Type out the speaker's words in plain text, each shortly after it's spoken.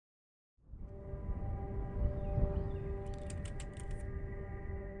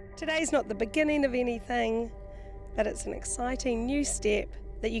Today's not the beginning of anything, but it's an exciting new step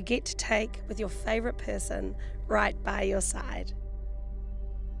that you get to take with your favourite person right by your side.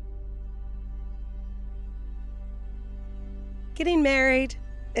 Getting married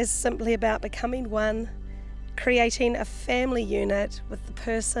is simply about becoming one, creating a family unit with the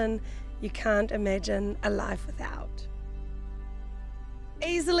person you can't imagine a life without.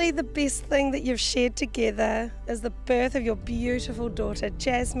 Easily the best thing that you've shared together is the birth of your beautiful daughter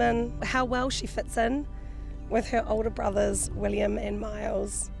Jasmine, how well she fits in with her older brothers William and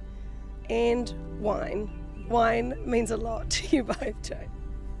Miles, and wine. Wine means a lot to you both too.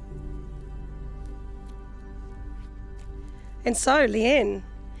 And so, Lianne,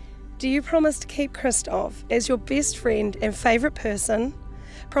 do you promise to keep Kristof as your best friend and favourite person,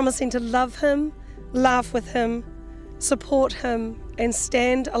 promising to love him, laugh with him, support him, and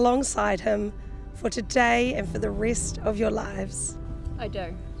stand alongside him for today and for the rest of your lives? I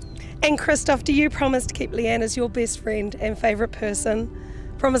do. And Kristof, do you promise to keep Lianne as your best friend and favourite person,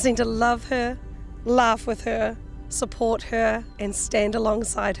 promising to love her, laugh with her, support her, and stand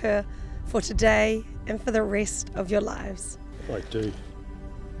alongside her for today and for the rest of your lives? I do.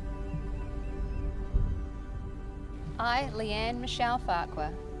 I, Lianne Michelle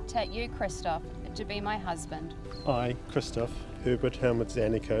Farquhar, take you, Kristof, to be my husband. I, Kristof Herbert Helmut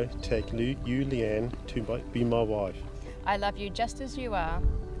Zanico, take you, Lianne, to be my wife. I love you just as you are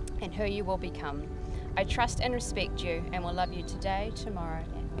and who you will become. I trust and respect you and will love you today, tomorrow,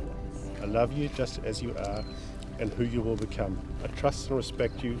 and always. I love you just as you are and who you will become. I trust and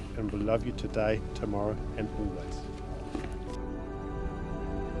respect you and will love you today, tomorrow, and always.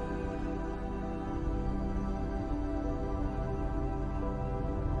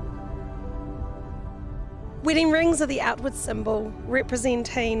 Wedding rings are the outward symbol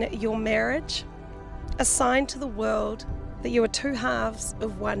representing your marriage, a sign to the world that you are two halves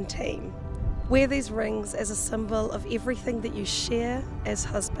of one team. Wear these rings as a symbol of everything that you share as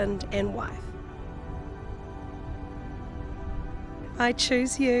husband and wife. I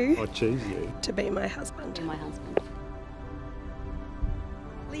choose you. I choose you to be my husband. To be my husband.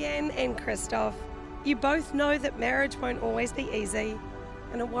 Lianne and Kristof, you both know that marriage won't always be easy,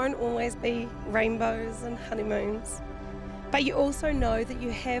 and it won't always be rainbows and honeymoons. But you also know that you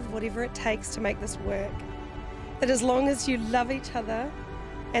have whatever it takes to make this work. That as long as you love each other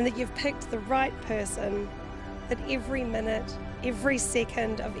and that you've picked the right person, that every minute, every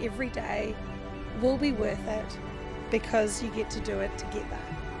second of every day will be worth it because you get to do it together.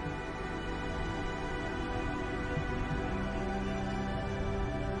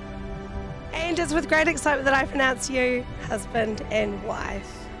 And it's with great excitement that I pronounce you husband and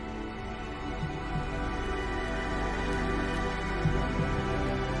wife.